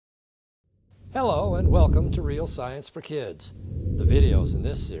Hello and welcome to Real Science for Kids. The videos in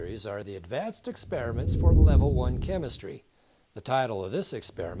this series are the advanced experiments for Level 1 chemistry. The title of this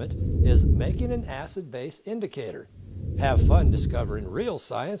experiment is Making an Acid-Base Indicator. Have fun discovering real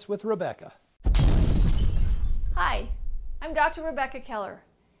science with Rebecca. Hi, I'm Dr. Rebecca Keller,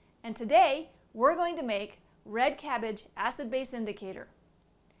 and today we're going to make red cabbage acid-base indicator.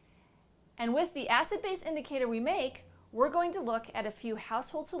 And with the acid-base indicator we make, we're going to look at a few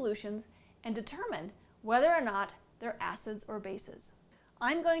household solutions and determine whether or not they're acids or bases.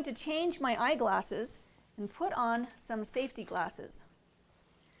 I'm going to change my eyeglasses and put on some safety glasses.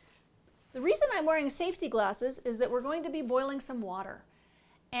 The reason I'm wearing safety glasses is that we're going to be boiling some water.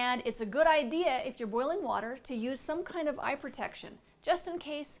 And it's a good idea, if you're boiling water, to use some kind of eye protection, just in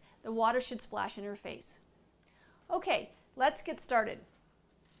case the water should splash in your face. Okay, let's get started.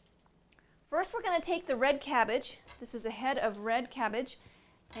 First, we're going to take the red cabbage. This is a head of red cabbage.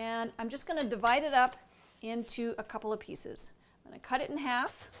 And I'm just going to divide it up into a couple of pieces. I'm going to cut it in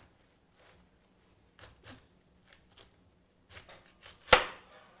half.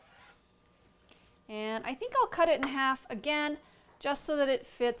 And I think I'll cut it in half again, just so that it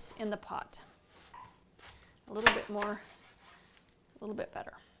fits in the pot. A little bit more, a little bit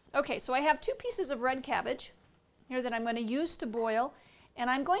better. Okay, so I have 2 pieces of red cabbage here that I'm going to use to boil, and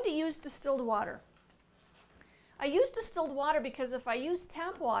I'm going to use distilled water. I use distilled water because if I use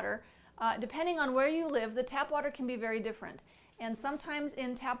tap water, depending on where you live, the tap water can be very different. And sometimes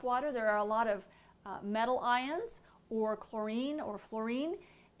in tap water there are a lot of metal ions or chlorine or fluorine,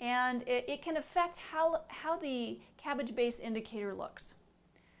 and it can affect how the cabbage base indicator looks.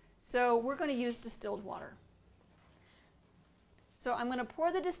 So we're going to use distilled water. So I'm going to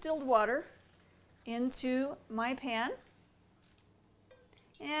pour the distilled water into my pan,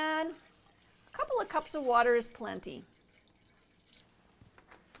 and a couple of cups of water is plenty.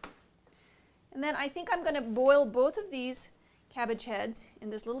 And then I think I'm going to boil both of these cabbage heads in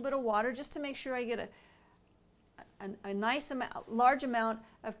this little bit of water just to make sure I get a nice amount, large amount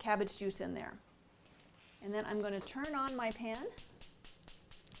of cabbage juice in there. And then I'm going to turn on my pan.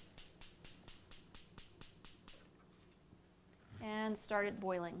 And start it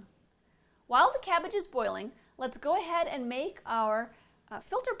boiling. While the cabbage is boiling, let's go ahead and make our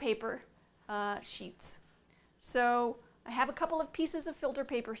filter paper sheets. So I have a couple of pieces of filter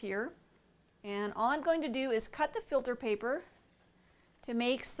paper here, and all I'm going to do is cut the filter paper to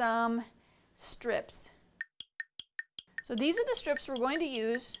make some strips. So these are the strips we're going to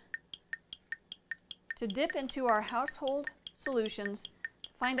use to dip into our household solutions to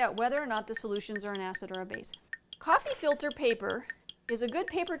find out whether or not the solutions are an acid or a base. Coffee filter paper is a good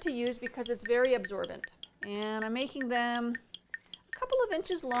paper to use because it's very absorbent, and I'm making them a couple of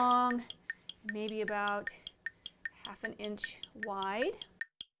inches long, maybe about ½ an inch wide.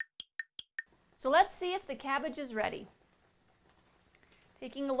 So let's see if the cabbage is ready.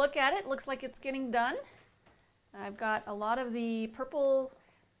 Taking a look at it, looks like it's getting done. I've got a lot of the purple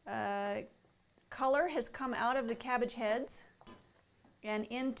color has come out of the cabbage heads and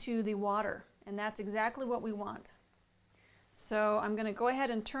into the water, and that's exactly what we want. So I'm going to go ahead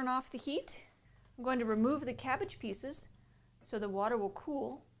and turn off the heat. I'm going to remove the cabbage pieces so the water will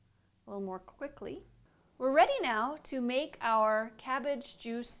cool a little more quickly. We're ready now to make our cabbage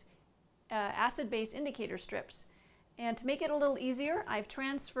juice acid-base indicator strips. And to make it a little easier, I've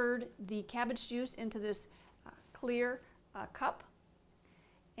transferred the cabbage juice into this clear cup.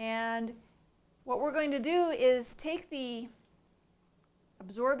 And what we're going to do is take the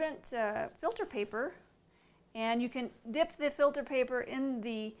absorbent filter paper, and you can dip the filter paper in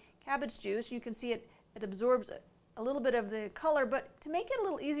the cabbage juice. You can see it absorbs a little bit of the color, but to make it a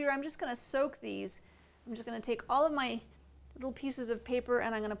little easier, I'm just going to soak these. I'm just going to take all of my little pieces of paper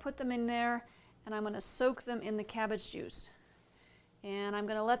and I'm going to put them in there, and I'm going to soak them in the cabbage juice. And I'm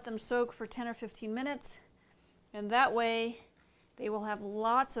going to let them soak for 10 or 15 minutes, and that way they will have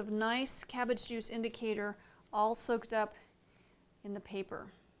lots of nice cabbage juice indicator all soaked up in the paper.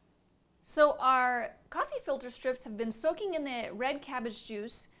 So our coffee filter strips have been soaking in the red cabbage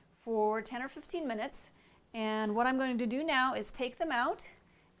juice for 10 or 15 minutes. And what I'm going to do now is take them out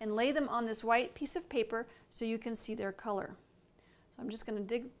and lay them on this white piece of paper so you can see their color. So I'm just going to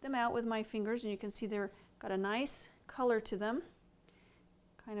dig them out with my fingers, and you can see they've got a nice color to them,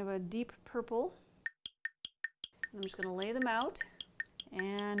 kind of a deep purple. I'm just going to lay them out,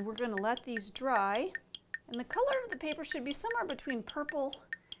 and we're going to let these dry. And the color of the paper should be somewhere between purple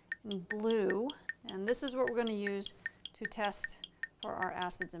and blue, and this is what we're going to use to test for our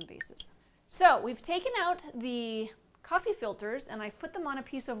acids and bases. So we've taken out the coffee filters and I've put them on a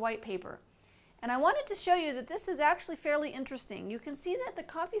piece of white paper. And I wanted to show you that this is actually fairly interesting. You can see that the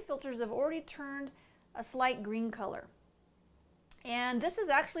coffee filters have already turned a slight green color. And this is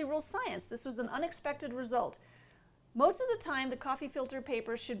actually real science. This was an unexpected result. Most of the time the coffee filter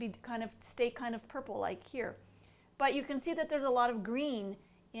paper should be stay kind of purple like here. But you can see that there's a lot of green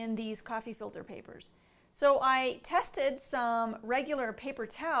in these coffee filter papers. So I tested some regular paper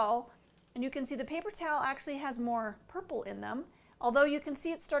towel, and you can see the paper towel actually has more purple in them, although you can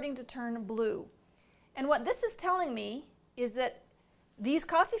see it's starting to turn blue. And what this is telling me is that these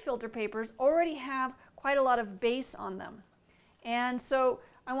coffee filter papers already have quite a lot of base on them. And so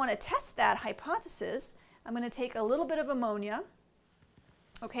I want to test that hypothesis. I'm going to take a little bit of ammonia,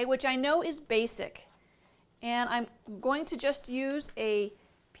 okay, which I know is basic. And I'm going to just use a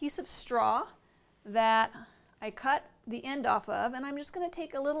piece of straw that I cut the end off of, and I'm just going to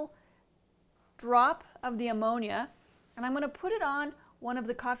take a little drop of the ammonia, and I'm going to put it on one of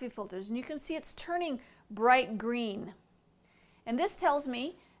the coffee filters, and you can see it's turning bright green. And this tells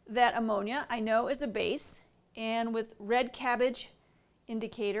me that ammonia, I know, is a base, and with red cabbage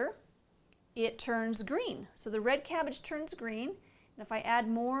indicator, it turns green. So the red cabbage turns green, and if I add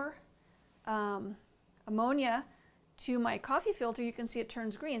more ammonia to my coffee filter, you can see it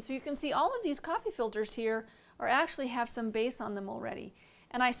turns green. So you can see all of these coffee filters here actually have some base on them already.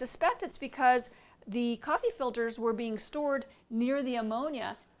 And I suspect it's because the coffee filters were being stored near the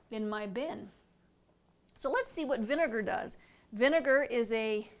ammonia in my bin. So let's see what vinegar does. Vinegar is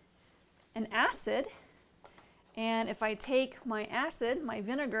an acid, and if I take my acid, my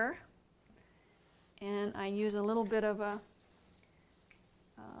vinegar, and I use a little bit of a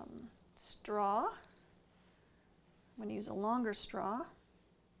straw, I'm going to use a longer straw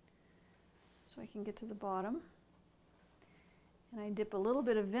so I can get to the bottom, and I dip a little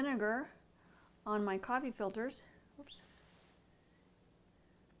bit of vinegar on my coffee filters. Oops.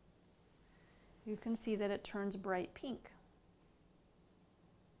 You can see that it turns bright pink.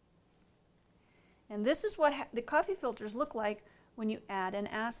 And this is what the coffee filters look like when you add an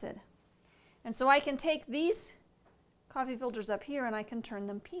acid. And so I can take these coffee filters up here and I can turn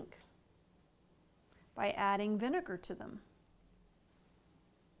them pink by adding vinegar to them.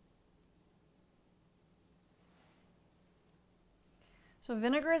 So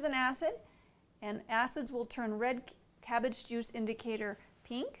vinegar is an acid, and acids will turn red cabbage juice indicator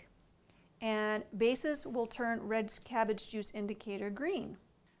pink, and bases will turn red cabbage juice indicator green.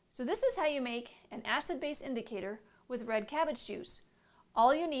 So this is how you make an acid-base indicator with red cabbage juice.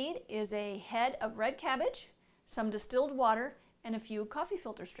 All you need is a head of red cabbage, some distilled water, and a few coffee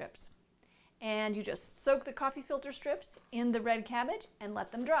filter strips. And you just soak the coffee filter strips in the red cabbage and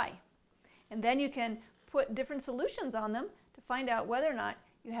let them dry. And then you can put different solutions on them to find out whether or not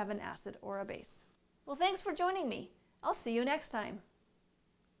you have an acid or a base. Well, thanks for joining me. I'll see you next time.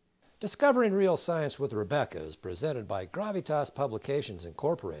 Discovering Real Science with Rebecca is presented by Gravitas Publications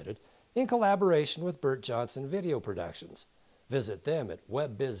Incorporated in collaboration with Bert Johnson Video Productions. Visit them at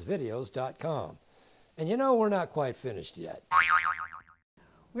webbizvideos.com. And you know, we're not quite finished yet.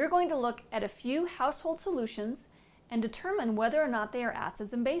 We're going to look at a few household solutions and determine whether or not they are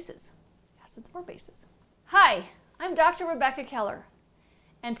acids and bases. Acids or bases. Hi, I'm Dr. Rebecca Keller,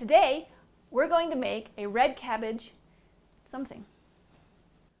 and today we're going to make a red cabbage something.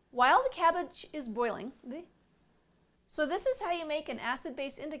 While the cabbage is boiling, so this is how you make an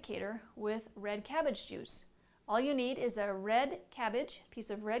acid-base indicator with red cabbage juice. All you need is a piece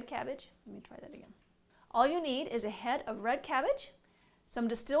of red cabbage. Let me try that again. All you need is a head of red cabbage, some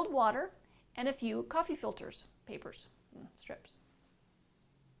distilled water, and a few coffee filters, strips.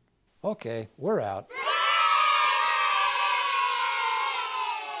 Okay, we're out.